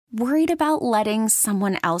Worried about letting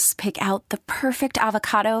someone else pick out the perfect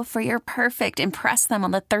avocado for your perfect impress them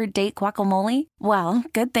on the third date guacamole? Well,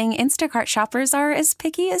 good thing Instacart shoppers are as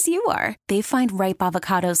picky as you are. They find ripe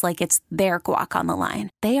avocados like it's their guac on the line.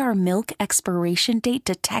 They are milk expiration date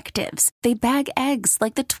detectives. They bag eggs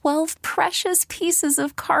like the 12 precious pieces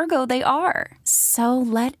of cargo they are. So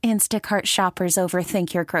let Instacart shoppers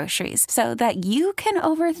overthink your groceries so that you can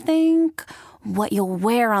overthink what you'll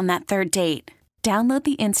wear on that third date. Download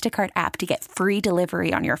the Instacart app to get free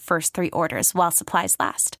delivery on your first 3 orders while supplies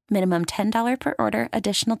last. Minimum $10 per order.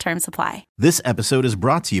 Additional terms apply. This episode is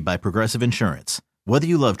brought to you by Progressive Insurance. Whether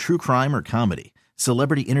you love true crime or comedy,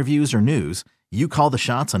 celebrity interviews or news, you call the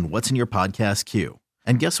shots on what's in your podcast queue.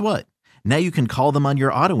 And guess what? Now you can call them on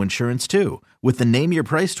your auto insurance too with the Name Your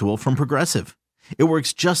Price tool from Progressive. It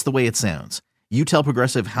works just the way it sounds. You tell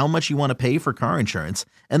Progressive how much you want to pay for car insurance,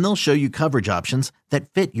 and they'll show you coverage options that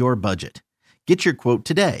fit your budget. Get your quote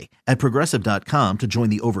today at Progressive.com to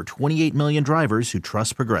join the over 28 million drivers who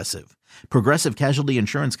trust Progressive. Progressive Casualty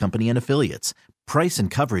Insurance Company and Affiliates. Price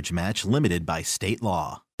and coverage match limited by state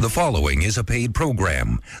law. The following is a paid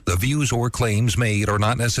program. The views or claims made are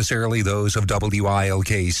not necessarily those of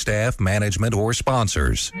WILK's staff, management, or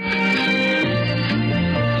sponsors.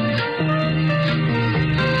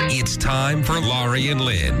 It's time for Laurie and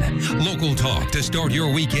Lynn. Local talk to start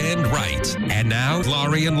your weekend right. And now,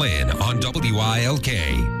 Laurie and Lynn on WILK.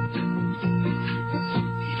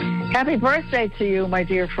 Happy birthday to you, my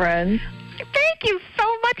dear friend. Thank you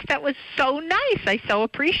so much. That was so nice. I so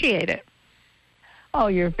appreciate it. Oh,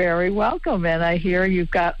 you're very welcome. And I hear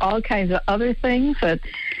you've got all kinds of other things that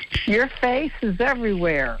your face is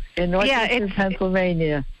everywhere in northeastern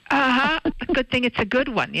Pennsylvania. Uh-huh. Good thing it's a good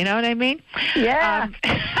one. You know what I mean? Yeah.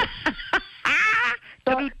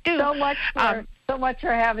 So much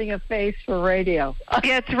for having a face for radio.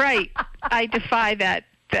 Yeah, that's right. I defy that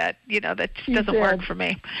that just doesn't work for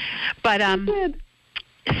me. But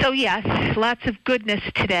so yes, lots of goodness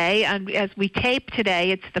today. And as we tape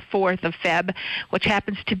today, it's the 4th of Feb, which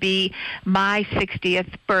happens to be my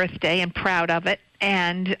 60th birthday. I'm proud of it.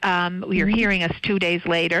 And you're hearing us 2 days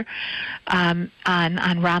later on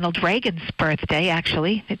Ronald Reagan's birthday,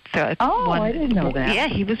 actually. It's I didn't know that. Yeah,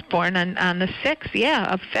 he was born on the 6th,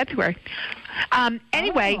 of February.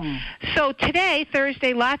 Anyway, So today,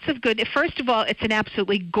 Thursday, lots of good. First of all, it's an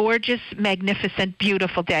absolutely gorgeous, magnificent,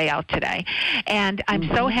 beautiful day out today. And I'm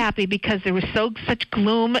so happy because there was such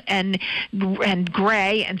gloom and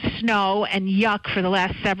gray and snow and yuck for the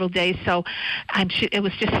last several days. So it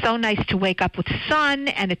was just so nice to wake up with sun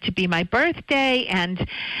and it to be my birthday. And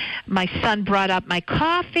my son brought up my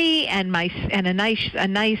coffee and a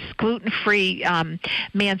nice gluten-free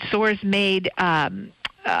Mansour's made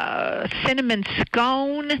cinnamon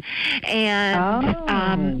scone,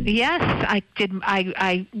 and yes, I did.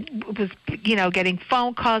 I was getting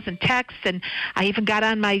phone calls and texts, and I even got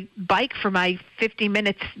on my bike for my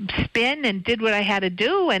 50-minute spin and did what I had to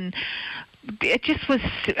do, and it just was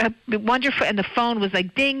wonderful. And the phone was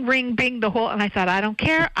like ding, ring, bing, and I thought, I don't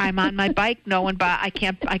care. I'm on my bike. No one, but I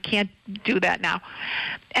can't do that now.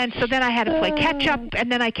 And so then I had to play catch up,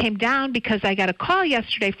 and then I came down because I got a call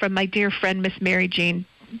yesterday from my dear friend, Miss Mary Jean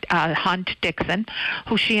Hunt Dixon,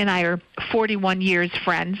 who she and I are 41 years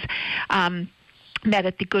friends. Met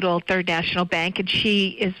at the good old Third National Bank, and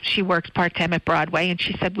she works part-time at Broadway, and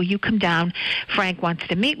she said, will you come down? Frank wants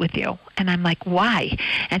to meet with you. And I'm like, why?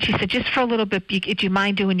 And she said, just for a little bit, do you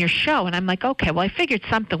mind doing your show? And I'm like, okay. Well, I figured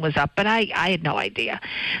something was up, but I had no idea.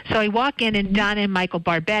 So I walk in, and Donna and Michael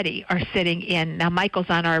Barbetti are sitting in. Now,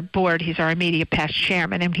 Michael's on our board. He's our immediate past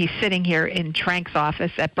chairman, and he's sitting here in Trank's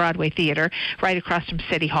office at Broadway Theater, right across from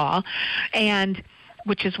City Hall,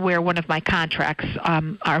 which is where one of my contracts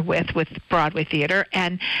are with Broadway Theater.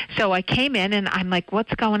 And so I came in, and I'm like,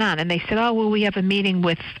 what's going on? And they said, we have a meeting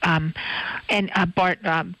with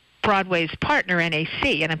Broadway's partner, NAC.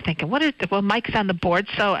 And I'm thinking, Mike's on the board,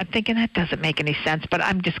 so I'm thinking that doesn't make any sense, but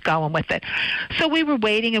I'm just going with it. So we were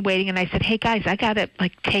waiting, and I said, hey, guys, I got to,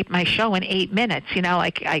 tape my show in 8 minutes, and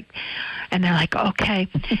they're like, okay.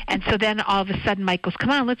 And so then all of a sudden Mike goes, come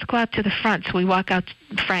on, let's go out to the front. So we walk out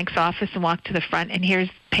to Frank's office and walk to the front, and here's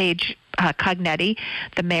Paige Cognetti,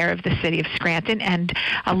 the mayor of the city of Scranton, and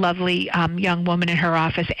a lovely young woman in her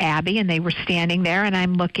office, Abby, and they were standing there, and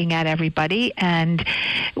I'm looking at everybody, and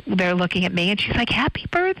they're looking at me, and she's like, happy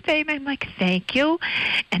birthday, and I'm like, thank you.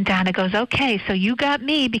 And Donna goes, okay, so you got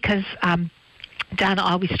me, because Donna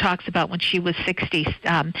always talks about when she was 60,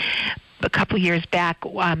 a couple years back,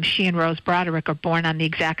 she and Rose Broderick are born on the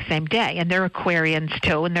exact same day, and they're Aquarians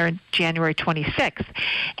too, and they're January 26th.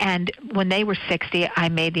 And when they were 60, I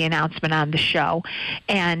made the announcement on the show,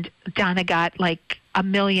 and Donna got like 1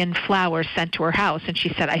 million flowers sent to her house, and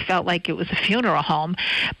she said, I felt like it was a funeral home,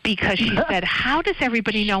 because she said, how does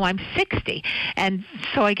everybody know I'm 60? And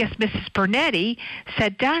so I guess Mrs. Bernetti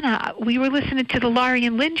said, Donna, we were listening to the Laurie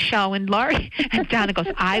and Lynn show, and Donna goes,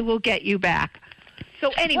 I will get you back.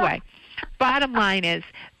 So anyway, bottom line is,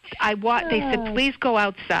 they said, please go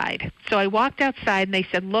outside. So I walked outside, and they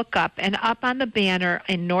said, look up. And up on the banner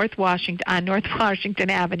in North Washington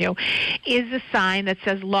Avenue is a sign that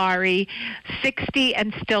says Laurie, 60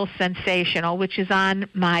 and still sensational, which is on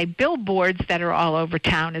my billboards that are all over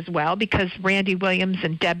town as well, because Randy Williams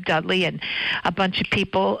and Deb Dudley and a bunch of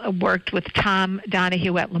people worked with Tom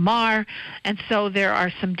Donahue at Lamar. And so there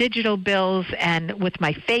are some digital bills and with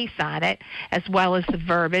my face on it, as well as the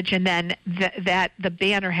verbiage. And then the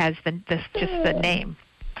banner has just the name.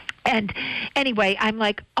 And anyway, I'm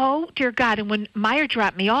like, oh, dear God. And when Meyer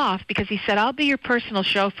dropped me off, because he said, I'll be your personal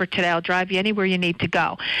chauffeur today. I'll drive you anywhere you need to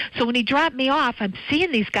go. So when he dropped me off, I'm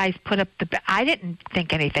seeing these guys put up I didn't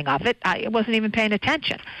think anything of it. I wasn't even paying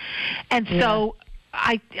attention. And so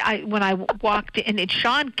I when I walked in, and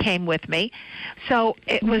Sean came with me. So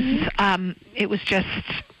it was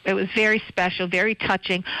very special, very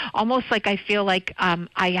touching, almost like I feel like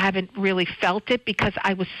I haven't really felt it, because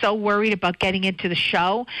I was so worried about getting to the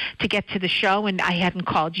show, and I hadn't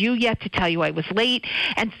called you yet to tell you I was late.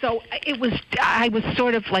 And so I was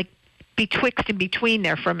sort of like betwixt and between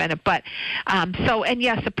there for a minute. But and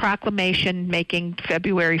yes, a proclamation making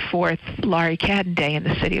February 4th Laurie Cadden Day in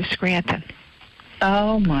the city of Scranton.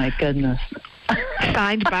 Oh, my goodness.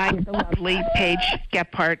 Signed by the lovely Paige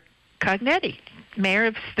Gephardt Cognetti, mayor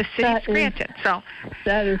of the city of Scranton.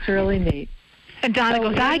 That is really neat. And Donna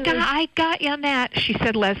goes, I got you on that. She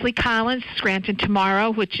said Leslie Collins, Scranton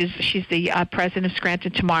Tomorrow, she's the president of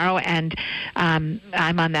Scranton Tomorrow, and I'm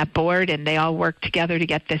on that board, and they all work together to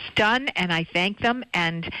get this done, and I thank them,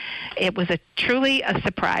 and it was truly a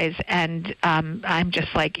surprise, and I'm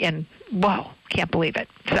just like whoa, can't believe it.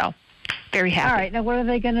 So very happy. All right. Now, what are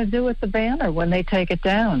they going to do with the banner when they take it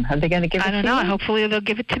down? Are they going to give it to you? I don't know. Hopefully they'll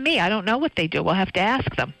give it to me. I don't know what they do. We'll have to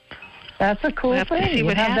ask them. That's a cool we'll have thing. To see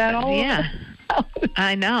what happens. That all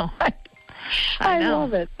I know. I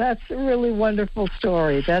love it. That's a really wonderful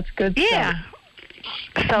story. That's good stuff. Yeah.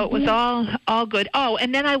 So it was all good. Oh,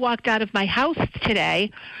 and then I walked out of my house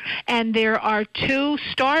today, and there are 2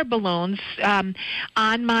 star balloons on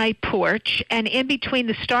my porch, and in between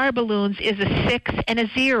the star balloons is a 6 and a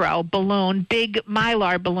 0 balloon, big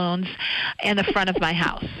Mylar balloons, in the front of my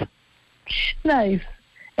house. Nice.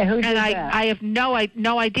 And who did that? I have no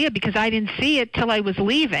idea, because I didn't see it till I was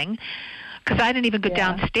leaving, because I didn't even go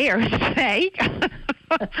downstairs today,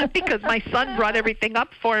 because my son brought everything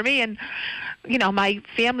up for me, and my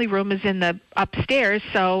family room is in the upstairs,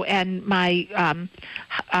 and my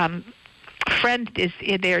friend is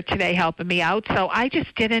there today helping me out. So I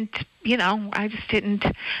just didn't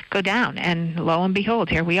go down, and lo and behold,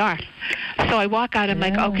 here we are. So I walk out, I'm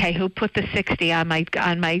like, okay, who put the 60 on my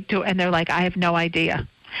door? And they're like, I have no idea.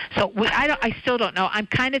 So I still don't know. I'm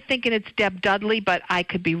kind of thinking it's Deb Dudley, but I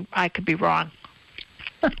could be wrong.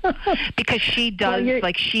 Because she does,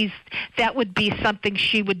 that would be something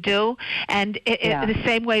she would do. And the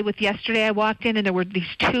same way with yesterday, I walked in, and there were these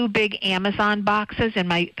 2 big Amazon boxes in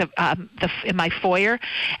my in my foyer,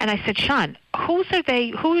 and I said, Sean, who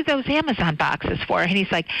are those Amazon boxes for? And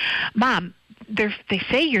he's like, Mom, they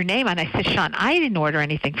say your name on. I said, Sean, I didn't order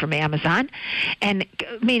anything from Amazon, and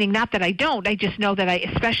meaning not that I don't. I just know that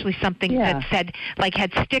especially something that said,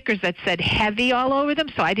 had stickers that said heavy all over them.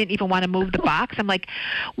 So I didn't even want to move the box. I'm like,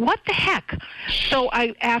 what the heck? So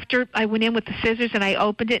after I went in with the scissors and I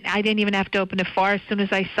opened it, and I didn't even have to open it far. As soon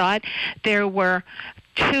as I saw it, there were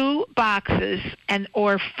 2 boxes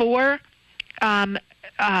or 4.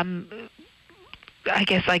 I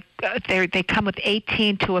guess they come with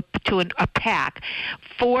 18 to a pack,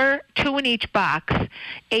 2 in each box,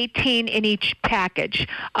 18 in each package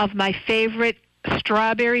of my favorite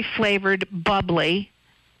strawberry flavored bubbly.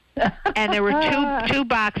 And there were two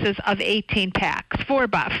boxes of 18 packs, 4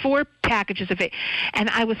 packages of it, and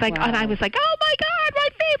I was like, oh my God, my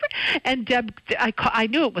favorite! And Deb, I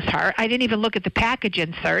knew it was her. I didn't even look at the package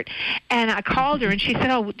insert, and I called her, and she said,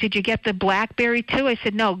 "Oh, did you get the blackberry too?" I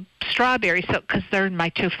said, "No, strawberry," because they're my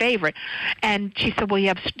 2 favorite. And she said, "Well,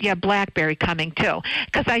 you have blackberry coming too,"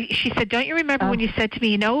 because she said, "Don't you remember when you said to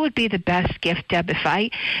me, it would be the best gift, Deb,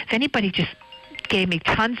 if anybody just gave me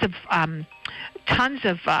tons of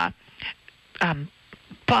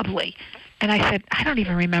bubbly." And I said, I don't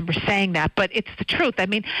even remember saying that, but it's the truth. I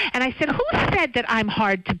mean, and I said, who said that I'm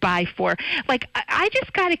hard to buy for? Like, I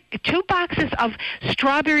just got 2 boxes of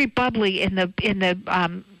strawberry bubbly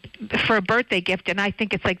for a birthday gift, and I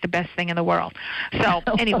think it's like the best thing in the world. So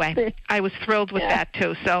anyway, I was thrilled with that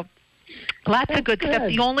too. So lots of good stuff.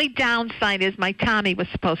 The only downside is my Tommy was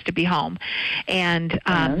supposed to be home, and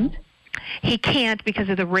he can't because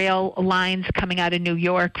of the rail lines coming out of New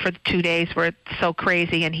York for the 2 days where it's so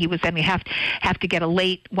crazy, and we have to get a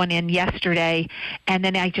late one in yesterday, and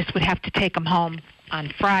then I just would have to take him home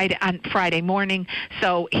on Friday morning.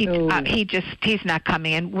 So he's not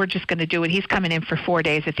coming in. We're just going to do it. He's coming in for 4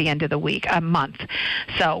 days at the end of the week, a month.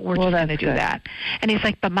 So we're just going to do that. And he's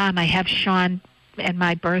like, but Mom, I have Sean and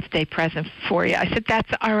my birthday present for you. I said,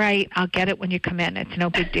 that's all right. I'll get it when you come in. It's no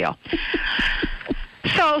big deal.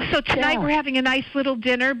 So tonight we're having a nice little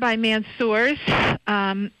dinner by Mansour's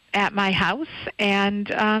at my house,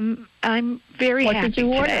 and I'm very happy. What did you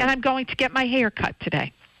order? Today. And I'm going to get my hair cut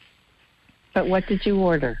today. But what did you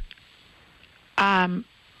order?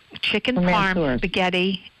 Chicken parm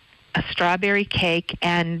spaghetti, a strawberry cake,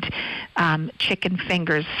 and chicken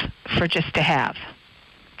fingers for just to have.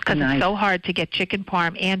 Because it's so hard to get chicken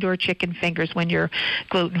parm and or chicken fingers when you're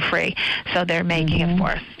gluten-free. So they're making it for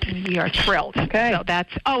us. And we are thrilled. Okay. So that's,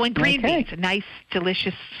 and green beans, nice,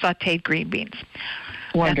 delicious sautéed green beans.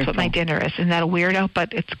 Wonderful. That's what my dinner is. Isn't that a weirdo?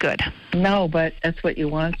 But it's good. No, but that's what you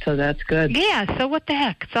want, so that's good. Yeah, so what the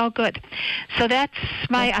heck? It's all good. So that's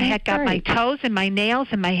I had got my toes and my nails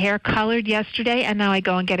and my hair colored yesterday, and now I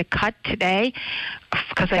go and get a cut today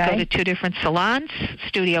because I go to 2 different salons,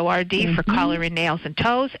 Studio RD for color and nails and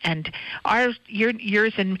toes, and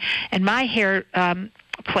yours and my hair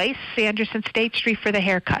place, Sanderson State Street, for the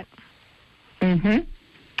haircut. Mm-hmm.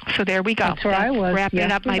 So there we go. That's where I was wrapping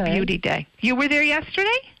yesterday. up my beauty day. You were there yesterday?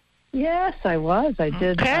 Yes, I was. I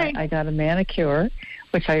did. Okay. I got a manicure,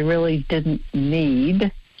 which I really didn't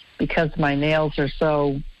need because my nails are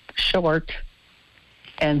so short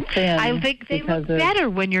and thin. I think they look better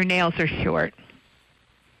when your nails are short.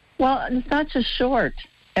 Well, it's not just short.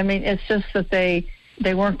 I mean, it's just that they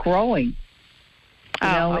weren't growing.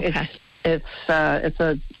 Okay. It's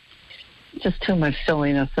just too much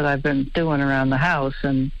silliness that I've been doing around the house,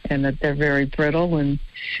 and that they're very brittle and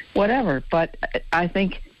whatever. But I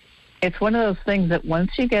think it's one of those things that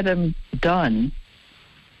once you get them done,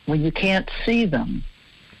 when you can't see them,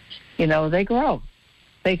 they grow.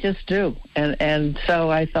 They just do. And so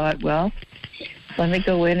I thought, well, let me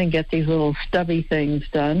go in and get these little stubby things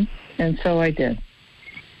done. And so I did.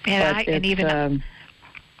 So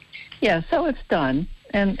it's done.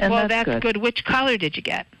 And that's good. Which color did you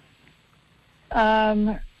get?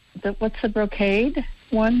 What's the brocade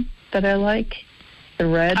one that I like? The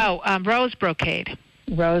red? Rose brocade.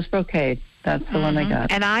 Rose brocade. That's the one I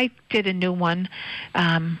got. And I did a new one.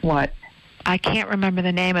 What? I can't remember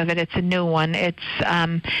the name of it. It's a new one. It's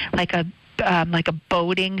like a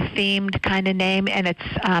boating themed kind of name, and it's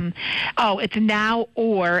now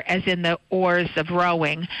or, as in the oars of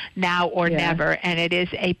rowing, now or never, and it is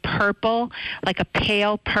a purple, like a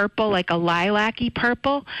pale purple, like a lilac-y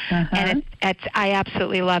purple, and I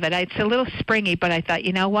absolutely love it. It's a little springy, but I thought,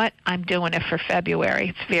 you know what, I'm doing it for February.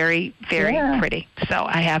 It's very, very pretty, so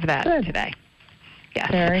I have that today. Yes.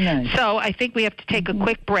 Very nice. So I think we have to take a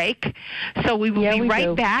quick break, so we will be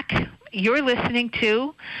right back. You're listening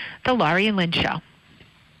to The Laurie Lynn Show.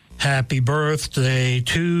 Happy birthday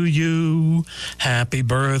to you. Happy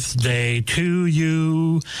birthday to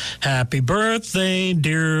you. Happy birthday,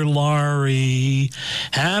 dear Laurie.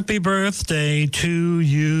 Happy birthday to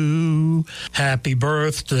you. Happy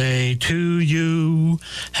birthday to you.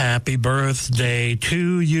 Happy birthday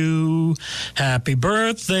to you. Happy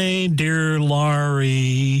birthday, dear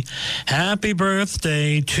Laurie. Happy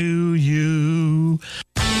birthday to you.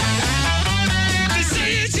 They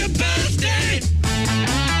say it's your birthday.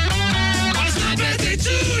 Well, it's my birthday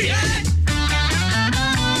too, yeah.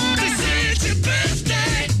 They say it's your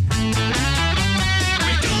birthday.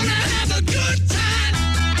 We're gonna have a good time.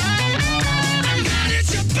 I'm glad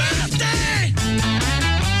it's your birthday.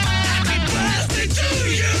 Happy birthday to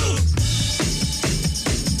you.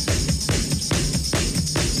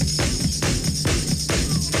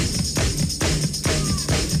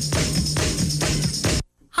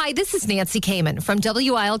 Hi, this is Nancy Kamen from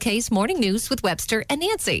WILK's Morning News with Webster and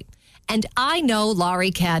Nancy. And I know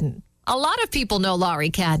Laurie Cadden. A lot of people know Laurie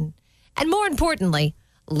Cadden. And more importantly,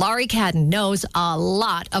 Laurie Cadden knows a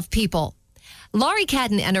lot of people. Laurie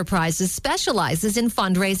Cadden Enterprises specializes in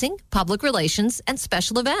fundraising, public relations, and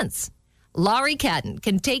special events. Laurie Cadden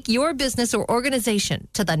can take your business or organization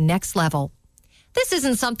to the next level. This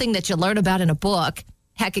isn't something that you learn about in a book.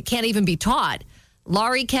 Heck, it can't even be taught.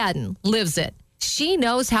 Laurie Cadden lives it. She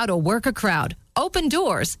knows how to work a crowd, open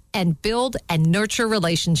doors, and build and nurture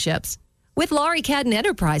relationships. With Laurie Cadden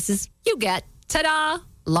Enterprises, you get, ta-da,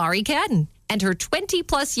 Laurie Cadden and her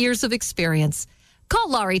 20-plus years of experience. Call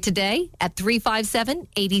Laurie today at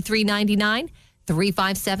 357-8399,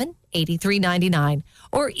 357-8399,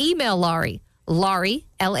 or email Laurie, Laurie,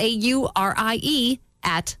 at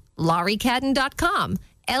lauriecadden.com,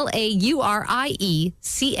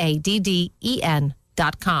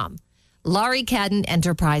 LaurieCadden.com. Laurie Cadden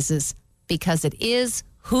Enterprises, because it is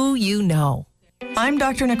who you know. I'm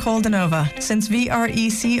Dr. Nicole DeNova. Since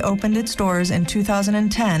VREC opened its doors in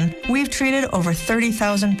 2010, we've treated over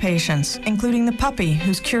 30,000 patients, including the puppy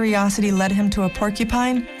whose curiosity led him to a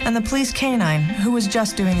porcupine, and the police canine who was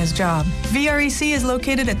just doing his job. VREC is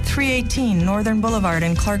located at 318 Northern Boulevard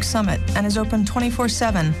in Clark Summit and is open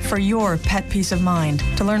 24/7 for your pet peace of mind.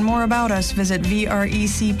 To learn more about us, visit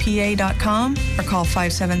vrecpa.com or call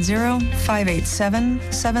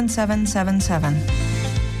 570-587-7777.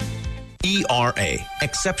 ERA,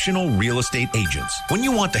 Exceptional Real Estate Agents. When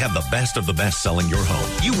you want to have the best of the best selling your home,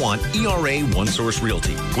 you want ERA One Source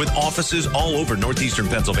Realty. With offices all over northeastern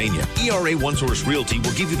Pennsylvania, ERA One Source Realty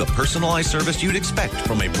will give you the personalized service you'd expect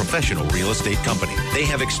from a professional real estate company. They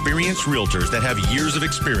have experienced realtors that have years of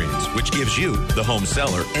experience, which gives you, the home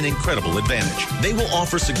seller, an incredible advantage. They will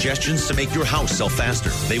offer suggestions to make your house sell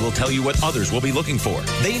faster. They will tell you what others will be looking for.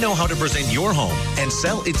 They know how to present your home and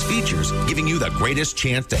sell its features, giving you the greatest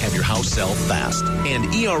chance to have your house sell fast.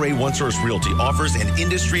 And ERA One Source Realty offers an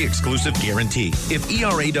industry-exclusive guarantee. If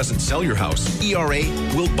ERA doesn't sell your house, ERA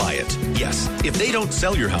will buy it. Yes, if they don't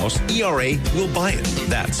sell your house, ERA will buy it.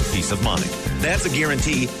 That's peace of mind. That's a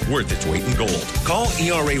guarantee worth its weight in gold. Call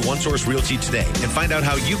ERA One Source Realty today and find out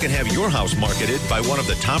how you can have your house marketed by one of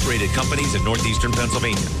the top-rated companies in northeastern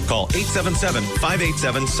Pennsylvania. Call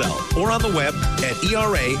 877-587-SELL or on the web at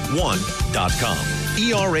ERA1.com.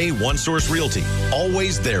 ERA One Source Realty,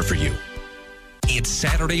 always there for you. It's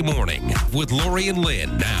Saturday morning with Laurie and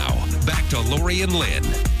Lynn. Now, back to Laurie and Lynn.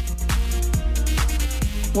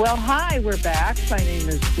 Well, hi, we're back. My name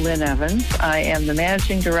is Lynn Evans. I am the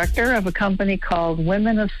managing director of a company called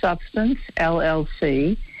Women of Substance,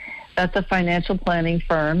 LLC. That's a financial planning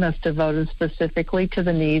firm that's devoted specifically to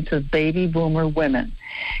the needs of baby boomer women.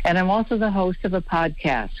 And I'm also the host of a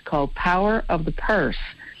podcast called Power of the Purse.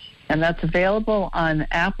 And that's available on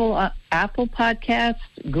Apple Podcasts,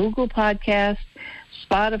 Google Podcasts,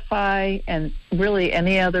 Spotify, and really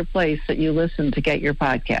any other place that you listen to get your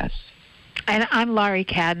podcasts. And I'm Laurie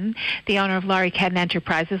Cadden, the owner of Laurie Cadden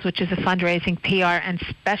Enterprises, which is a fundraising, PR, and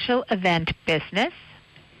special event business.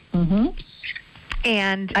 Mm-hmm.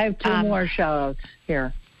 And I have two more shout-outs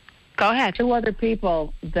here. Go ahead. Two other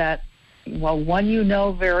people that, well, one you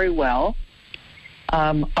know very well,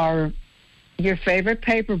 are your favorite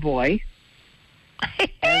paper boy.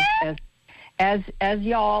 as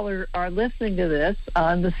y'all are listening to this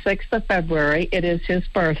on the 6th of February, it is his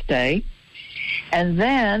birthday. And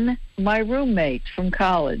then my roommate from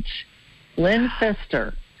college, Lynn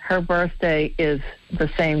Pfister, her birthday is the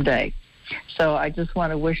same day. So I just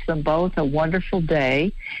want to wish them both a wonderful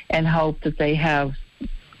day and hope that they have a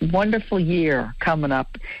wonderful year coming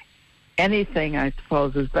up. Anything, I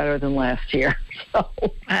suppose, is better than last year. So,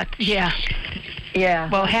 yeah. Yeah.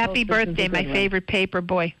 Well, happy birthday, my favorite paper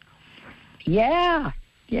boy. Yeah.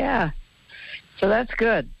 So that's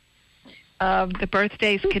good. The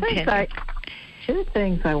birthdays continue. Two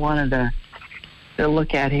things I wanted to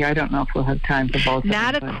look at here. I don't know if we'll have time for both.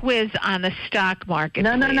 Not a quiz on the stock market.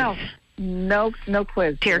 No. No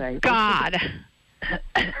quiz. Dear today. God.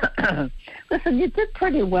 Listen, you did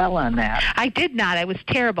pretty well on that. I did not. I was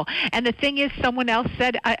terrible. And the thing is, someone else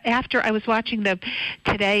said, after I was watching the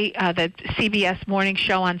CBS morning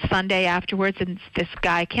show on Sunday afterwards, and this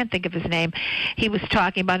guy, I can't think of his name, he was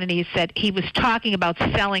talking about it, and he said he was talking about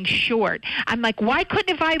selling short. I'm like, why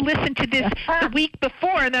couldn't have I listened to this the week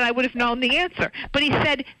before, and then I would have known the answer? But he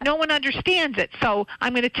said, no one understands it, so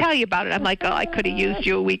I'm going to tell you about it. I'm like, oh, I could have used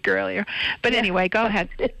you a week earlier. But anyway, go ahead.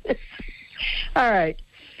 All right.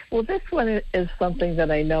 Well, this one is something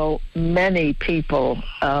that I know many people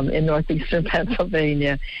in northeastern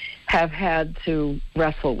Pennsylvania have had to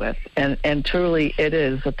wrestle with, and truly it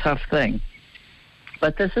is a tough thing.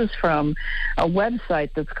 But this is from a website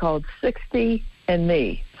that's called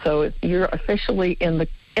 60andMe. So you're officially in the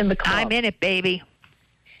club. I'm in it, baby.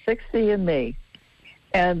 60andMe.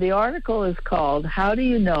 And the article is called, How Do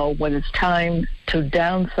You Know When It's Time to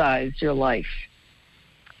Downsize Your Life?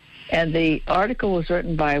 And the article was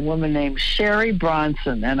written by a woman named Sherry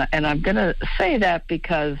Bronson. And I'm going to say that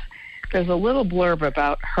because there's a little blurb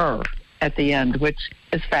about her at the end, which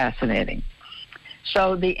is fascinating.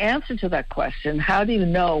 So the answer to that question, how do you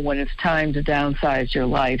know when it's time to downsize your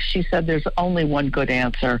life? She said there's only one good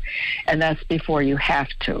answer, and that's before you have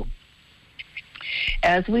to.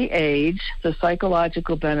 As we age, the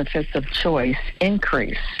psychological benefits of choice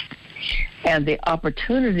increase, and the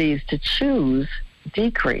opportunities to choose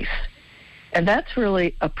decrease. And that's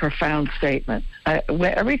really a profound statement.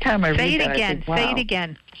 Every time I read that, I think, wow. Say it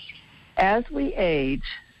again. As we age,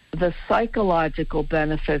 the psychological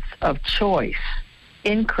benefits of choice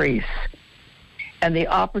increase, and the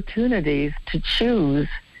opportunities to choose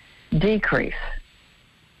decrease.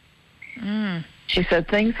 She said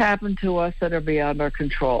things happen to us that are beyond our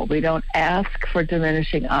control. We don't ask for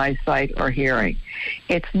diminishing eyesight or hearing.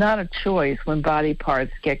 It's not a choice when body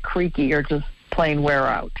parts get creaky or just plain wear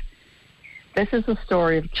out. This is a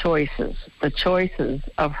story of choices, the choices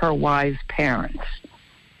of her wise parents.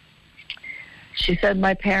 She said,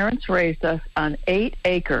 my parents raised us on 8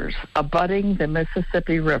 acres abutting the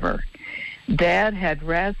Mississippi River. Dad had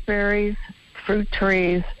raspberries, fruit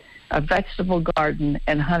trees, a vegetable garden,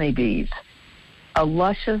 and honeybees. A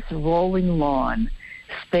luscious rolling lawn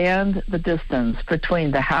spanned the distance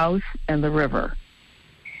between the house and the river.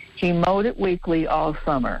 He mowed it weekly all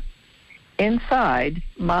summer. Inside,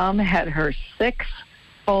 Mom had her 6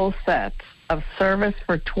 full sets of service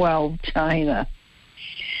for 12 china.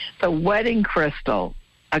 The wedding crystal,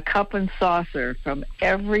 a cup and saucer from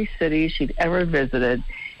every city she'd ever visited,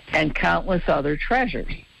 and countless other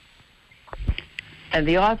treasures. And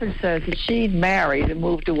the author says that she'd married and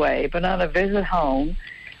moved away, but on a visit home,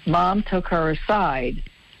 Mom took her aside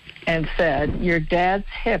and said, your dad's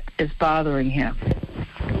hip is bothering him.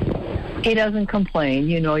 He doesn't complain,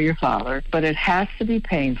 you know your father, but it has to be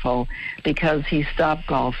painful because he stopped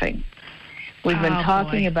golfing. We've been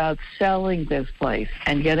talking about selling this place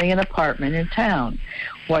and getting an apartment in town.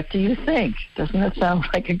 What do you think? Doesn't it sound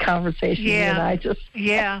like a conversation you and I just...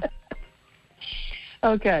 Yeah.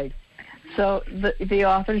 Okay. So the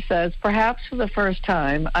author says, perhaps for the first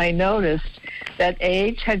time, I noticed that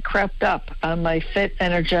age had crept up on my fit,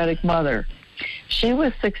 energetic mother. She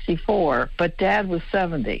was 64, but Dad was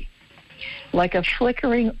 70. Like a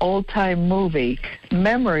flickering old-time movie,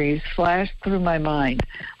 memories flashed through my mind.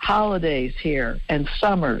 Holidays here and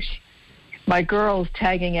summers. My girls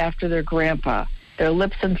tagging after their grandpa, their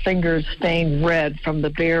lips and fingers stained red from the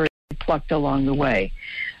berries plucked along the way.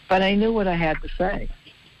 But I knew what I had to say.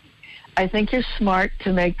 I think you're smart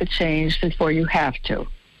to make the change before you have to.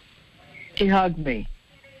 She hugged me.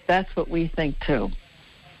 That's what we think, too.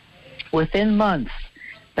 Within months,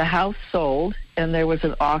 the house sold, and there was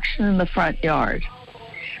an auction in the front yard.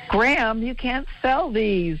 Graham, you can't sell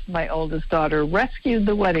these, my oldest daughter rescued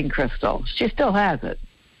the wedding crystal. She still has it.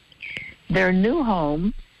 Their new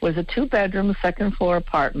home was a 2-bedroom, second-floor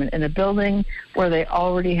apartment in a building where they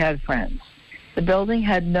already had friends. The building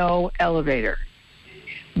had no elevator.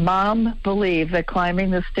 Mom believed that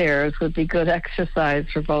climbing the stairs would be good exercise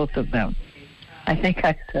for both of them. I think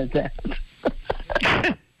I said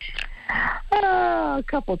that. A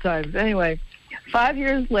couple times. Anyway, 5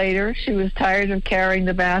 years later, she was tired of carrying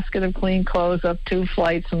the basket of clean clothes up 2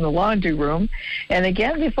 flights from the laundry room, and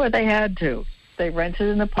again before they had to. They rented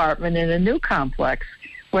an apartment in a new complex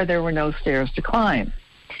where there were no stairs to climb.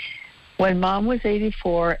 When Mom was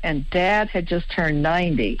 84 and Dad had just turned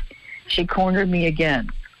 90, she cornered me again.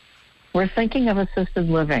 We're thinking of assisted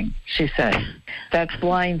living, she said. That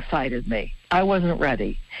blindsided me. I wasn't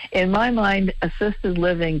ready. In my mind, assisted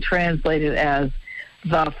living translated as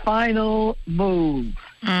the final move.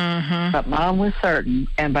 Mm-hmm. But Mom was certain,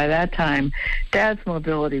 and by that time, Dad's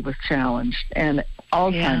mobility was challenged, and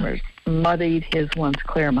Alzheimer's muddied his once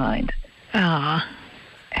clear mind.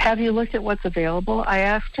 Have you looked at what's available? I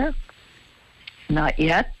asked her. Not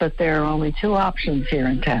yet, but there are only 2 options here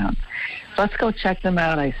in town. Let's go check them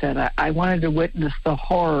out, I said. I wanted to witness the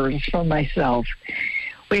horrors for myself.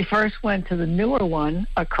 We first went to the newer one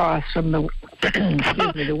across from the,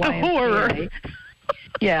 excuse me, the YMCA. Horror.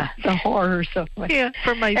 Yeah, the horror. So for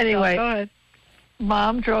myself. Anyway, Go ahead.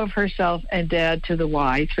 Mom drove herself and Dad to the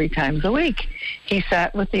Y 3 times a week. He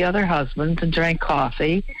sat with the other husbands and drank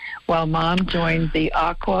coffee while Mom joined the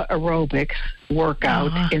aqua aerobics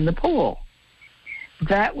workout in the pool.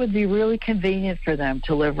 That would be really convenient for them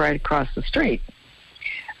to live right across the street.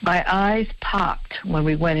 My eyes popped when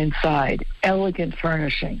we went inside. Elegant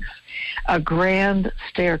furnishings, a grand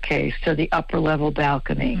staircase to the upper-level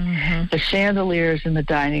balcony, the chandeliers in the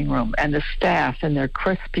dining room, and the staff in their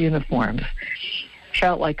crisp uniforms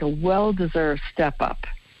felt like a well-deserved step up.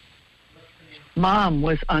 Mom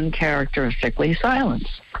was uncharacteristically silent.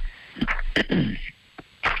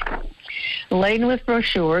 Laden with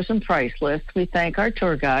brochures and price lists, we thank our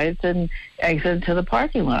tour guides and exit to the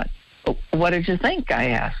parking lot. What did you think? I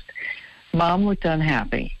asked. Mom looked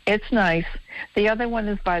unhappy. It's nice. The other one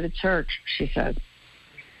is by the church, she said.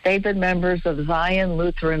 They've been members of Zion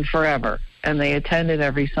Lutheran forever, and they attended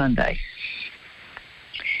every Sunday.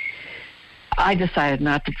 I decided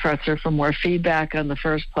not to press her for more feedback on the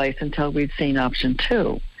first place until we'd seen option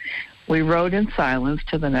 2. We rode in silence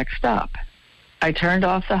to the next stop. I turned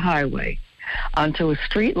off the highway onto a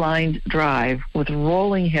street-lined drive with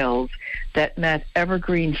rolling hills that met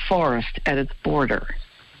evergreen forest at its border.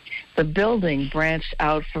 The building branched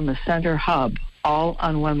out from a center hub, all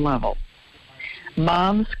on one level.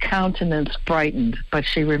 Mom's countenance brightened, but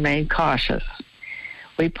she remained cautious.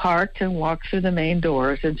 We parked and walked through the main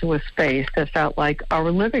doors into a space that felt like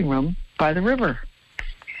our living room by the river.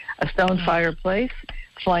 A stone fireplace,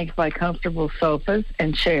 flanked by comfortable sofas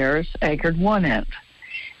and chairs, anchored one end.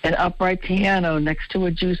 An upright piano next to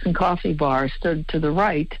a juice and coffee bar stood to the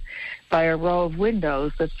right by a row of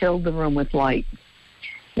windows that filled the room with light.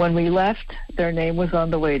 When we left, their name was on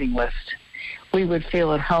the waiting list. We would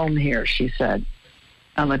feel at home here, she said.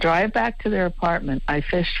 On the drive back to their apartment, I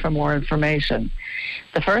fished for more information.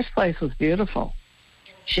 The first place was beautiful.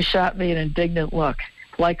 She shot me an indignant look,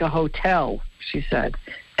 like a hotel, she said,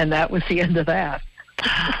 and that was the end of that.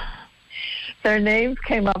 Their names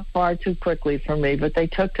came up far too quickly for me, but they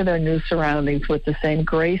took to their new surroundings with the same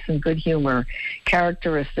grace and good humor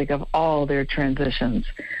characteristic of all their transitions.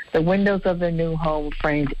 The windows of their new home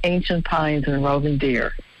framed ancient pines and roving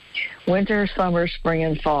deer. Winter, summer, spring,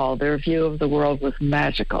 and fall, their view of the world was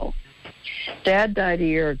magical. Dad died a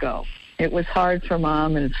year ago. It was hard for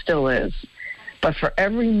Mom, and it still is. But for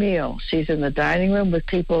every meal, she's in the dining room with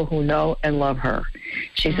people who know and love her.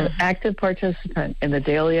 She's an active participant in the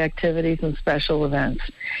daily activities and special events,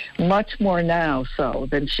 much more now so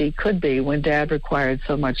than she could be when Dad required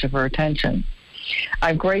so much of her attention.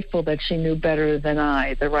 I'm grateful that she knew better than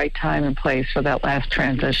I the right time and place for that last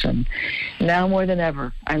transition. Now more than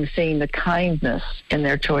ever, I'm seeing the kindness in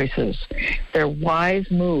their choices. Their wise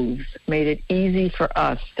moves made it easy for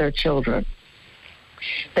us, their children.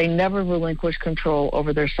 They never relinquished control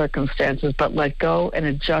over their circumstances, but let go and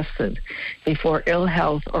adjusted before ill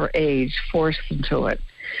health or age forced them to it.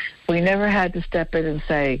 We never had to step in and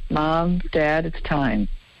say, Mom, Dad, it's time.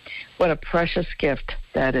 What a precious gift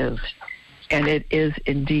that is. And it is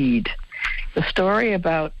indeed. The story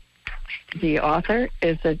about the author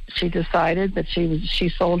is that she decided that she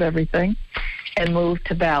sold everything and moved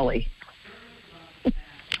to Bali.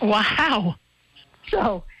 Wow.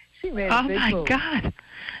 So she made a big move. Oh, my God.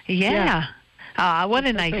 Yeah. What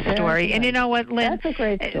a nice story. And you know what, Lynn? That's a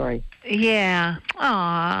great story. Yeah.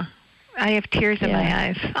 Aw. I have tears in my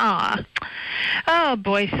eyes. Aw. Oh,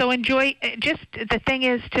 boy. So enjoy. Just the thing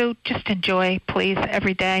is to just enjoy, please,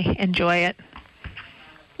 every day. Enjoy it.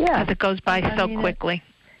 Yeah. Because it goes by so quickly.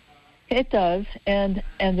 It does. And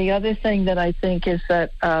the other thing that I think is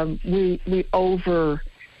that we over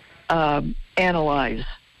analyze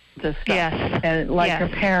this stuff. Yes. And like her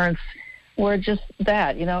parents were just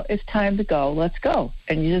that, it's time to go, let's go.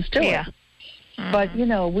 And you just do it. Mm-hmm. But,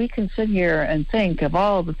 we can sit here and think of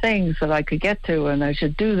all the things that I could get to, and I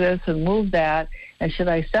should do this and move that, and should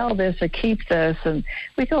I sell this or keep this? And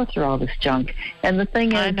we go through all this junk. And the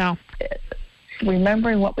thing is, I know.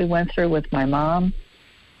 Remembering what we went through with my mom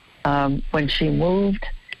when she moved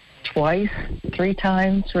twice, 3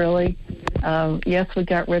 times, really. Yes, we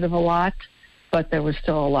got rid of a lot, but there was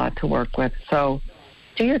still a lot to work with. So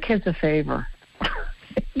do your kids a favor.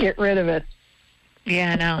 Get rid of it.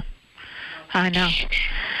 Yeah, I know.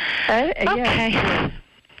 Okay. Yeah.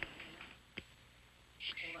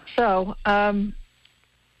 So,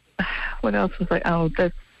 what else was I? Oh,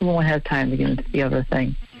 we won't have time to get into the other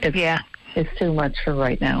thing. It's too much for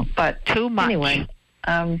right now. But too much. Anyway,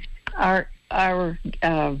 our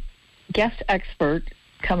guest expert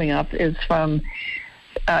coming up is from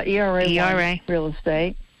ERA Real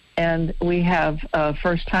Estate, and we have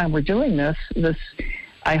first time we're doing this. This,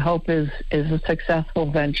 I hope, is a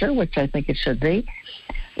successful venture, which I think it should be.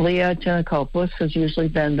 Leah Giannakopoulos, who's usually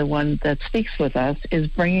been the one that speaks with us, is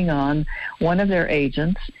bringing on one of their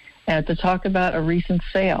agents to talk about a recent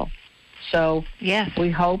sale. So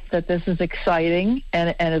we hope that this is exciting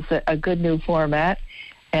and it's a good new format.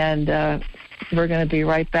 And we're going to be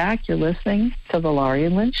right back. You're listening to the Laurie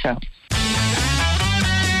and Lynn Show. They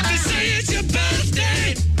say it's your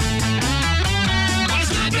birthday. Well,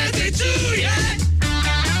 it's my birthday too, yeah.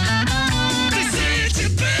 They say it's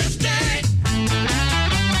your birthday.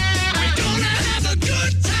 We're gonna have a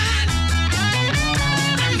good time.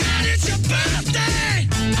 I'm glad it's your birthday.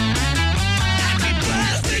 Happy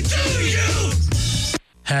birthday to you.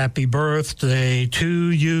 Happy birthday to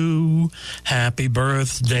you. Happy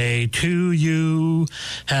birthday to you.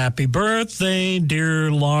 Happy birthday, dear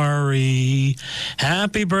Laurie.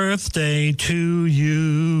 Happy birthday to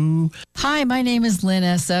you. Hi, my name is Lynn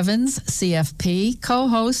S. Evans, CFP,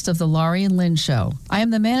 co-host of the Laurie and Lynn Show. I am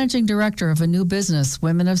the managing director of a new business,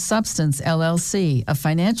 Women of Substance, LLC, a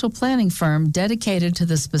financial planning firm dedicated to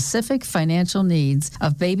the specific financial needs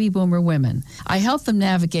of baby boomer women. I help them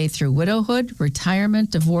navigate through widowhood, retirement,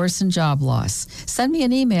 divorce, and job loss. Send me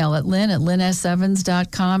an email at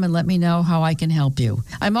lynn@lynnsevans.com and let me know how I can help you.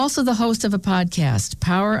 I'm also the host of a podcast,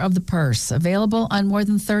 Power of the Purse, available on more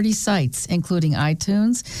than 30 sites, including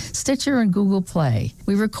iTunes, Stitcher, and Google Play.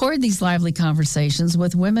 We record these lively conversations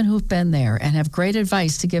with women who've been there and have great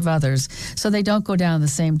advice to give others so they don't go down the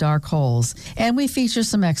same dark holes. And we feature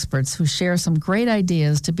some experts who share some great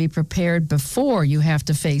ideas to be prepared before you have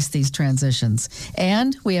to face these transitions.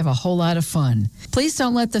 And we have a whole lot of fun. Please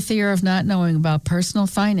don't let the fear of not knowing about personal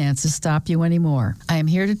finances stop you anymore. I am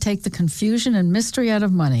here to take the confusion and mystery out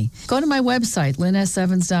of money. Go to my website,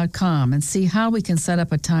 lynnsevans.com, and see how we can set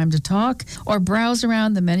up a time to talk or browse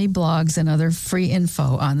around the many blogs and other free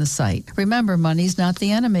info on the site. Remember, money's not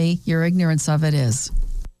the enemy. Your ignorance of it is.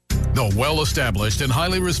 The well-established and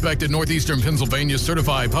highly respected Northeastern Pennsylvania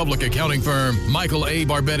certified public accounting firm Michael A.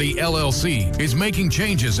 Barbetti, LLC, is making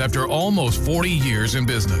changes after almost 40 years in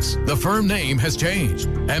business. The firm name has changed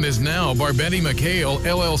and is now Barbetti McHale,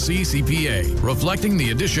 LLC CPA, reflecting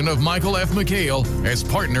the addition of Michael F. McHale as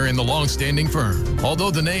partner in the long-standing firm.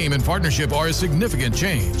 Although the name and partnership are a significant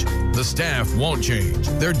change, the staff won't change.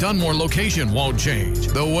 Their Dunmore location won't change.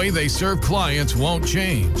 The way they serve clients won't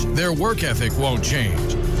change. Their work ethic won't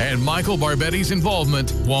change. And Michael Barbetti's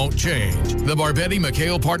involvement won't change. The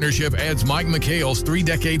Barbetti-McHale partnership adds Mike McHale's 3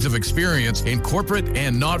 decades of experience in corporate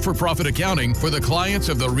and not-for-profit accounting for the clients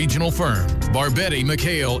of the regional firm.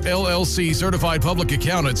 Barbetti-McHale, LLC certified public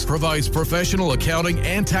accountants provides professional accounting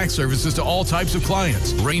and tax services to all types of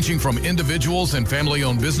clients, ranging from individuals and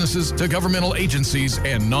family-owned businesses to governmental agencies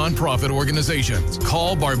and non-profit organizations.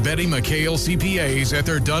 Call Barbetti-McHale CPAs at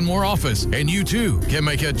their Dunmore office, and you too can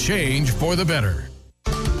make a change for the better.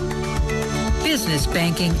 Business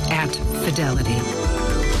banking at Fidelity.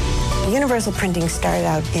 Universal Printing started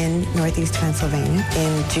out in Northeast Pennsylvania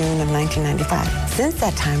in June of 1995. Since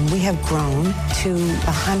that time, we have grown to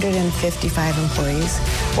 155 employees.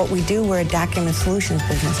 What we do, we're a document solutions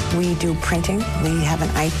business. We do printing. We have an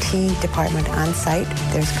IT department on site.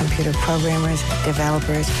 There's computer programmers,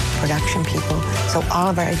 developers, production people. So all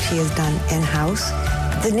of our IT is done in-house.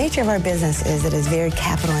 The nature of our business is it is very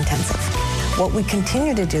capital intensive. What we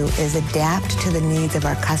continue to do is adapt to the needs of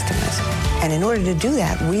our customers. And in order to do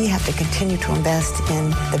that, we have to continue to invest in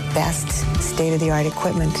the best state-of-the-art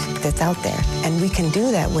equipment that's out there. And we can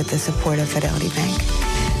do that with the support of Fidelity Bank.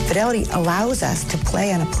 Fidelity allows us to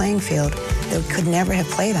play on a playing field that we could never have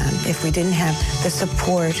played on if we didn't have the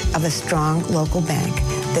support of a strong local bank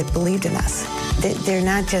that believed in us. They're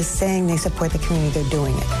not just saying they support the community, they're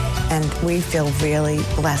doing it. And we feel really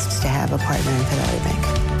blessed to have a partner in Fidelity Bank.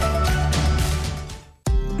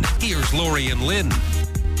 Here's Laurie and Lynn.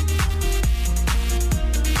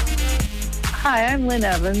 Hi, I'm Lynn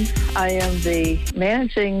Evans. I am the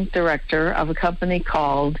managing director of a company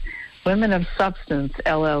called Women of Substance,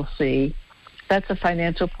 LLC. That's a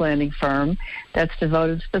financial planning firm that's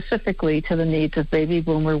devoted specifically to the needs of baby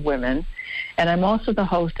boomer women. And I'm also the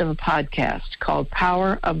host of a podcast called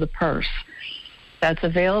Power of the Purse. That's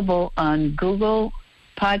available on Google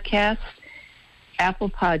Podcasts,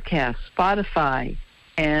 Apple Podcasts, Spotify,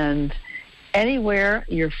 and anywhere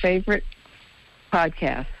your favorite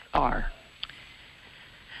podcasts are.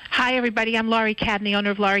 Hi, everybody. I'm Laurie Cadden, owner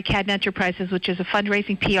of Laurie Cadden Enterprises, which is a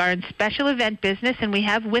fundraising, PR, and special event business. And we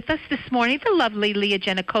have with us this morning the lovely Leah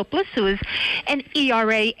Janakopoulos, who is an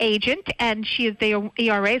ERA agent. And the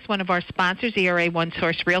ERA is one of our sponsors, ERA One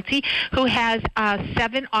Source Realty, who has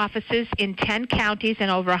 7 offices in 10 counties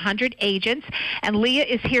and over 100 agents. And Leah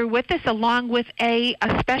is here with us along with a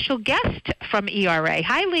special guest from ERA.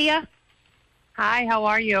 Hi, Leah. Hi, how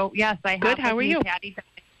are you? Yes, I have. Good, how are you? Patty.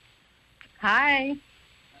 Hi.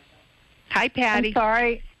 Hi, Patty. I'm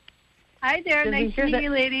sorry. Hi there. Nice to meet you,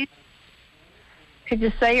 ladies. Could you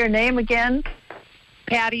say your name again?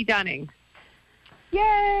 Patty Dunning.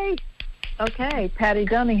 Yay! Okay, Patty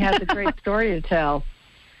Dunning has a great story to tell.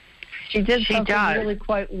 She did something really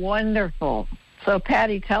quite wonderful. So,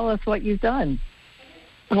 Patty, tell us what you've done.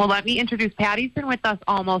 Well, let me introduce. Patty's been with us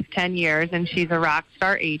almost 10 years, and she's a rock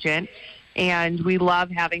star agent. And we love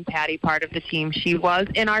having Patty part of the team. She was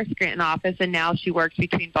in our Scranton office, and now she works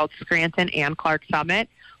between both Scranton and Clark Summit.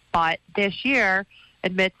 But this year,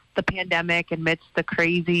 amidst the pandemic, amidst the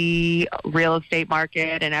crazy real estate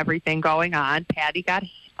market and everything going on, Patty got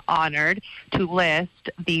honored to list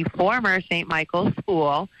the former St. Michael's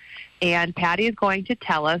School. And Patty is going to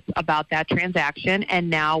tell us about that transaction and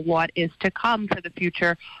now what is to come for the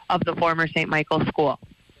future of the former St. Michael's School.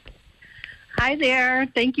 Hi there.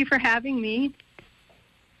 Thank you for having me.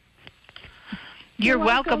 You're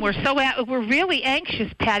welcome. We're really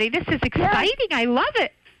anxious, Patty. This is exciting. I love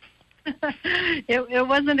it.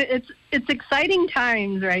 It's exciting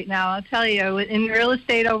times right now. I'll tell you, in real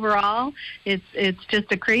estate overall, it's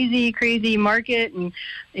just a crazy market, and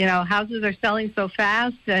houses are selling so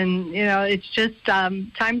fast, and it's just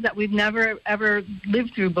times that we've never ever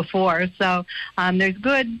lived through before. So there's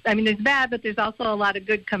bad, but there's also a lot of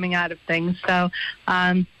good coming out of things. So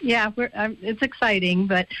it's exciting.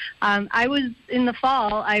 But I was in the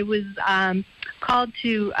fall. I was called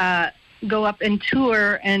to go up and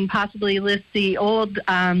tour and possibly list the old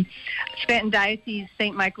Scranton Diocese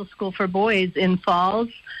St. Michael's School for Boys in Falls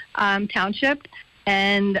Township.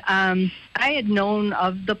 And I had known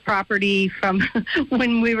of the property from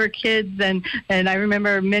when we were kids, and I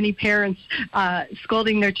remember many parents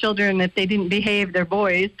scolding their children if they didn't behave, their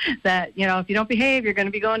boys, that, if you don't behave, you're going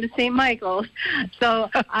to be going to St. Michael's. So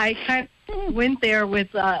I kind of went there with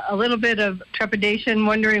a little bit of trepidation,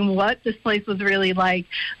 wondering what this place was really like.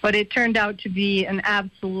 But it turned out to be an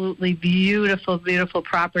absolutely beautiful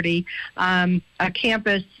property, a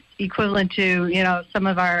campus equivalent to, some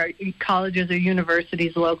of our colleges or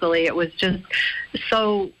universities locally. It was just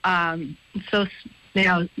so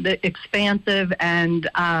expansive, and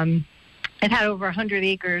it had over 100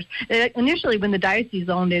 acres. Initially, when the diocese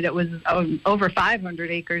owned it, it was over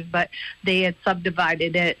 500 acres, but they had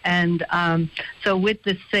subdivided it. And so with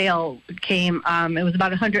the sale came, it was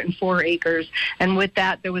about 104 acres. And with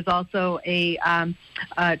that, there was also a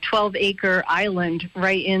 12-acre island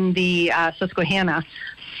right in the Susquehanna.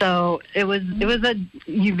 So it was a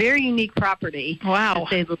very unique property. Wow.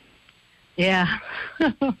 Yeah.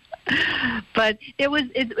 But it was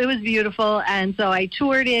beautiful, and so I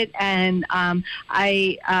toured it, and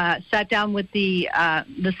I sat down with the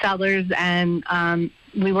sellers, and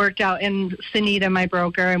we worked out, and Sunita, my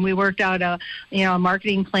broker, and we worked out a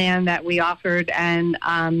marketing plan that we offered, and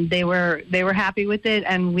they were happy with it,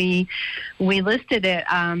 and we listed it,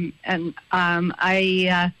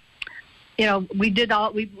 we did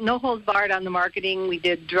no holds barred on the marketing. We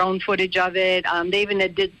did drone footage of it. They even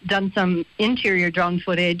had done some interior drone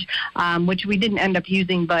footage, which we didn't end up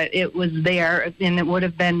using, but it was there, and it would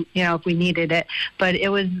have been, if we needed it. But it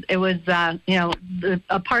was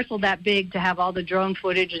a parcel that big to have all the drone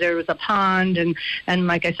footage. There was a pond, and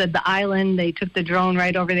like I said, the island. They took the drone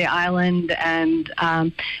right over the island, and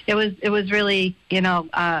it was really,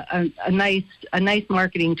 a nice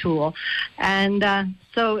marketing tool, and.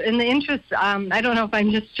 So in the interest, I don't know if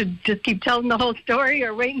I'm just keep telling the whole story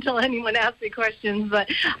or wait until anyone asks me questions, but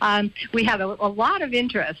we had a lot of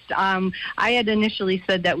interest. I had initially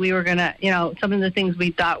said that we were going to, some of the things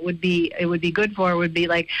we thought it would be good for would be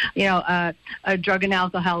like, a drug and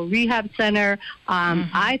alcohol rehab center.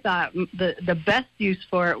 I thought the best use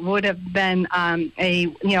for it would have been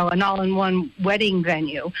an all-in-one wedding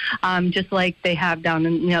venue, just like they have down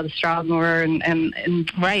in, the Strathmore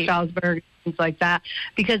and right. Stroudsburg. Things like that,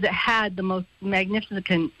 because it had the most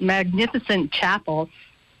magnificent chapel.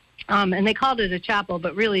 And they called it a chapel,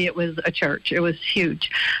 but really it was a church. It was huge,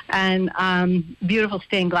 and beautiful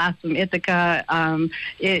stained glass from Ithaca.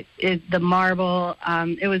 The marble.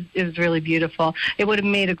 It was really beautiful. It would have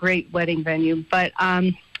made a great wedding venue, but.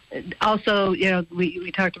 Also,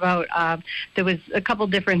 we talked about there was a couple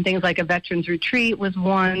different things, like a veterans retreat was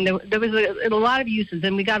one. There was a lot of uses,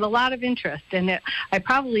 and we got a lot of interest. And I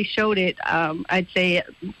probably showed it, I'd say,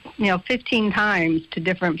 15 times to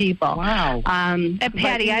different people. Wow. And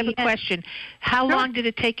Patty, I have a question. How long did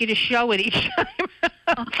it take you to show it each time?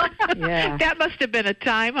 Yeah. That must have been a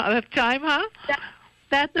time, huh?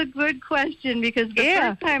 That's a good question, because the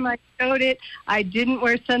first time I showed it, I didn't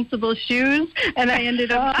wear sensible shoes, and I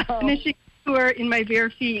ended up finishing the tour in my bare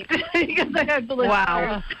feet because I had blisters.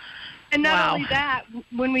 Wow. And not only that,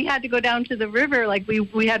 when we had to go down to the river, like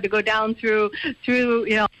we had to go down through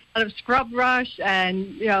a lot of scrub brush,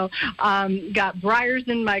 and got briars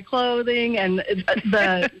in my clothing, and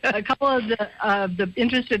a couple of the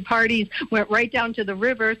interested parties went right down to the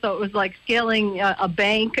river, so it was like scaling a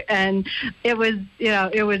bank, and it was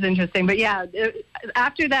interesting. But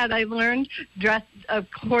after that, I learned dress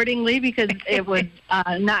accordingly, because it was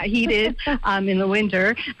not heated in the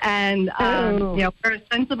winter, and wear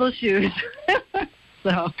sensible shoes.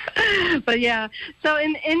 So, but yeah. So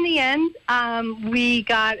in the end, we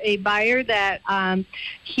got a buyer that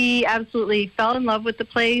he absolutely fell in love with the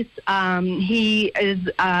place. He is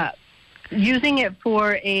using it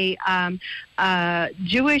for a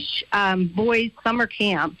Jewish boys summer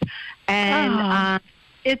camp, and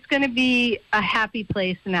it's going to be a happy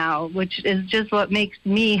place now, which is just what makes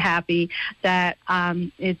me happy. That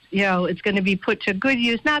it's going to be put to good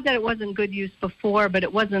use. Not that it wasn't good use before, but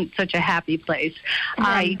it wasn't such a happy place.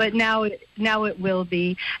 Right. But now it will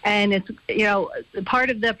be, and it's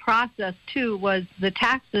part of the process too was the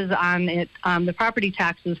taxes on it. The property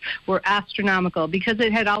taxes were astronomical because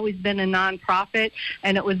it had always been a nonprofit,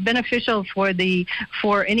 and it was beneficial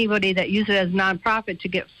for anybody that used it as a nonprofit to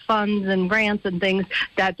get funds and grants and things.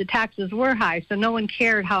 That the taxes were high, so no one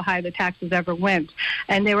cared how high the taxes ever went,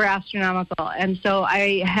 and they were astronomical. And so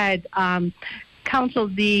I had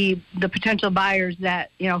counseled the potential buyers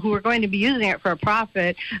that who were going to be using it for a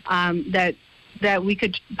profit, that we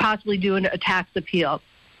could possibly do a tax appeal.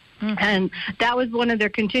 Mm-hmm. And that was one of their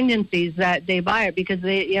contingencies, that they buy it, because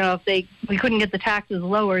if we couldn't get the taxes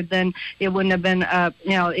lowered, then it wouldn't have been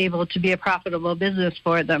able to be a profitable business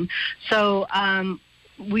for them. So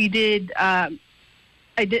we did.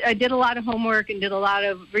 I did a lot of homework and did a lot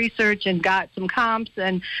of research and got some comps,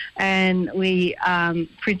 and we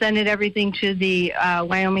presented everything to the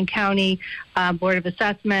Wyoming County Board of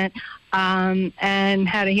Assessment, and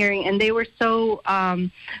had a hearing, and they were so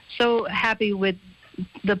happy with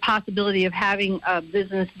the possibility of having a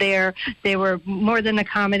business there. They were more than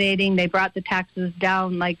accommodating. They brought the taxes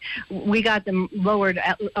down. Like, we got them lowered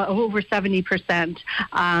at over 70%,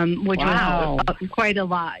 which was quite a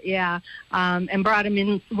lot, yeah, and brought them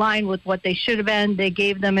in line with what they should have been. They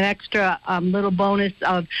gave them an extra little bonus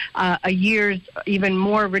of a year's even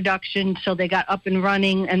more reduction till they got up and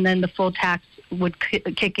running, and then the full tax would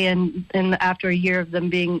kick in after a year of them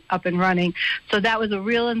being up and running. So that was a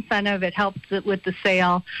real incentive. It helped with the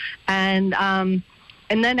sale. And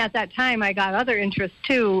then at that time, I got other interest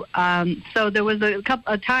too. So there was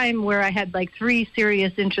a time where I had like 3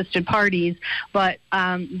 serious interested parties, but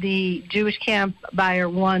the Jewish camp buyer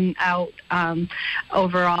won out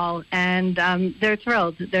overall, and they're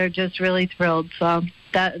thrilled. They're just really thrilled. So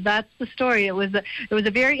that's the story. It was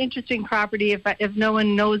a very interesting property. If no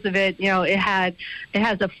one knows of it, it has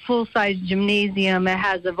a full-size gymnasium. It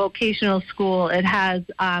has a vocational school. It has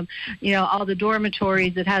all the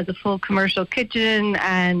dormitories. It has a full commercial kitchen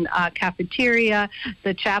and cafeteria.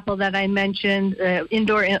 The chapel that I mentioned,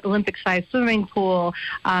 indoor Olympic-sized swimming pool,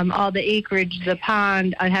 all the acreage, the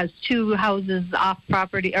pond. It has 2 houses off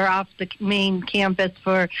property or off the main campus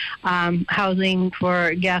for housing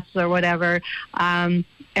for guests or whatever.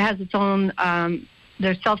 It has its own,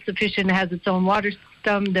 they're self-sufficient. It has its own water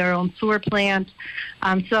system, their own sewer plant.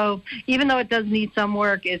 So even though it does need some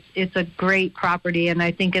work, it's a great property, and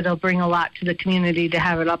I think it'll bring a lot to the community to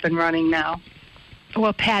have it up and running now.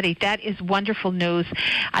 Well, Patty, that is wonderful news.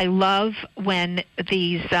 I love when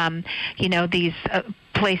these,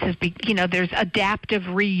 places, there's adaptive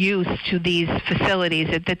reuse to these facilities.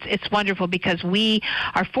 It's wonderful because we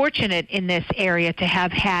are fortunate in this area to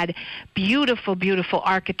have had beautiful, beautiful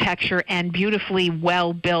architecture and beautifully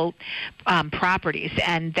well-built properties,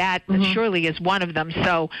 and that surely is one of them.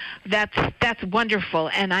 So that's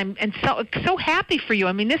wonderful, and I'm so happy for you.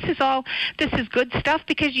 I mean, this is good stuff,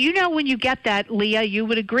 because when you get that, Leah, you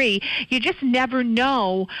would agree, you just never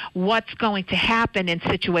know what's going to happen in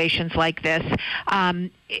situations like this.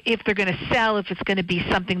 If they're going to sell, if it's going to be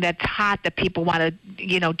something that's hot that people want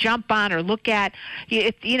to, jump on or look at,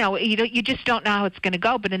 you just don't know how it's going to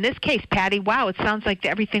go. But in this case, Patty, wow, it sounds like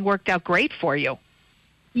everything worked out great for you.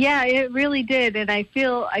 Yeah, it really did, and I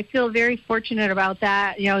feel very fortunate about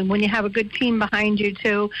that. When you have a good team behind you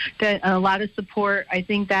too, that a lot of support, I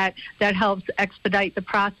think that helps expedite the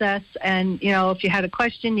process. And if you had a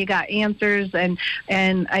question, you got answers, and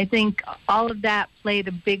I think all of that played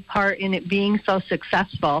a big part in it being so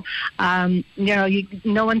successful.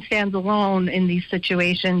 No one stands alone in these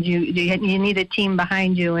situations. You need a team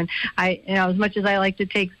behind you, and as much as I like to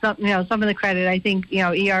take some of the credit, I think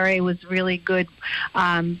ERA was really good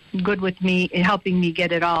with me in helping me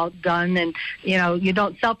get it all done. And you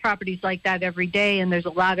don't sell properties like that every day, and there's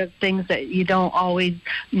a lot of things that you don't always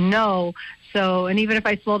know. So, and even if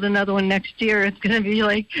I sold another one next year, it's going to be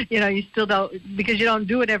like, you still don't, because you don't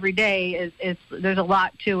do it every day. There's a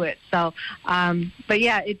lot to it. So, but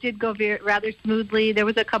yeah, it did go rather smoothly. There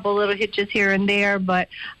was a couple little hitches here and there, but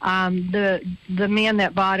the man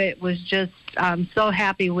that bought it was just so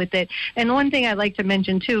happy with it. And one thing I'd like to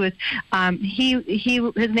mention too is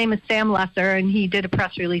his name is Sam Lesser, and he did a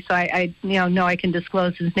press release, so I know I can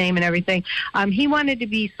disclose his name and everything. He wanted to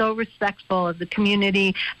be so respectful of the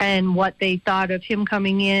community and what they thought of him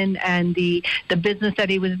coming in and the business that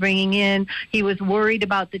he was bringing in. He was worried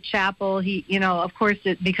about the chapel. He, of course,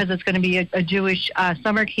 because it's going to be a Jewish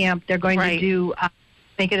summer camp, they're going to do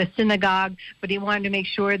make it a synagogue, but he wanted to make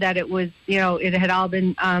sure that it was, it had all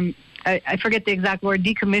been I forget the exact word,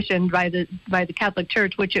 decommissioned by the Catholic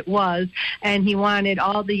Church, which it was, and he wanted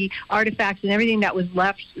all the artifacts and everything that was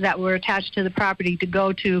left that were attached to the property to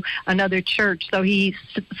go to another church. So he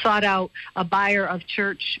sought out a buyer of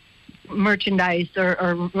church merchandise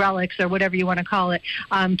or relics or whatever you want to call it,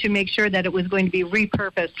 to make sure that it was going to be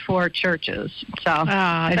repurposed for churches. So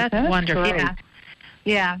that's wonderful.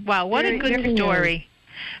 Yeah. Wow, what a good story.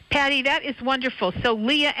 Patty, that is wonderful. So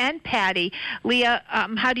Leah and Patty. Leah,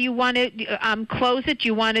 how do you want to close it? Do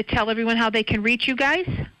you want to tell everyone how they can reach you guys?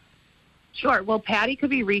 Sure. Well, Patty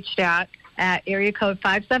could be reached at area code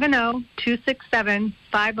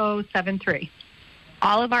 570-267-5073.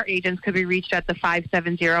 All of our agents could be reached at the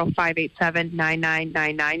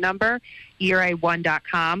 570-587-9999 number,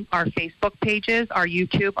 ERA1.com, our Facebook pages, our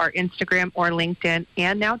YouTube, our Instagram, or LinkedIn,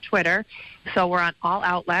 and now Twitter. So we're on all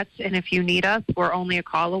outlets, and if you need us, we're only a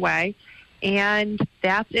call away. And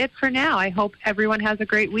that's it for now. I hope everyone has a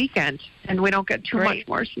great weekend, and we don't get too much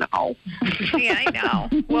more snow. Yeah, I know.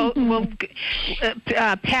 Well,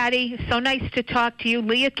 Patty, so nice to talk to you.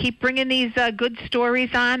 Leah, keep bringing these good stories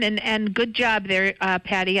on, and good job there,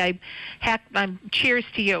 Patty. Cheers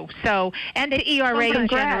to you. So, and to ERA in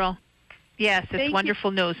general. Yes, it's wonderful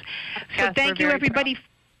news. So thank you, everybody.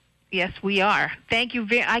 Yes, we are. Thank you.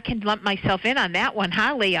 I can lump myself in on that one,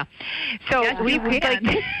 huh, Leah? So yes,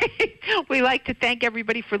 we like to thank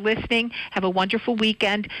everybody for listening. Have a wonderful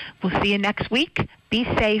weekend. We'll see you next week. Be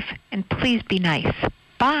safe, and please be nice.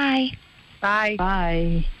 Bye. Bye.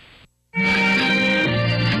 Bye.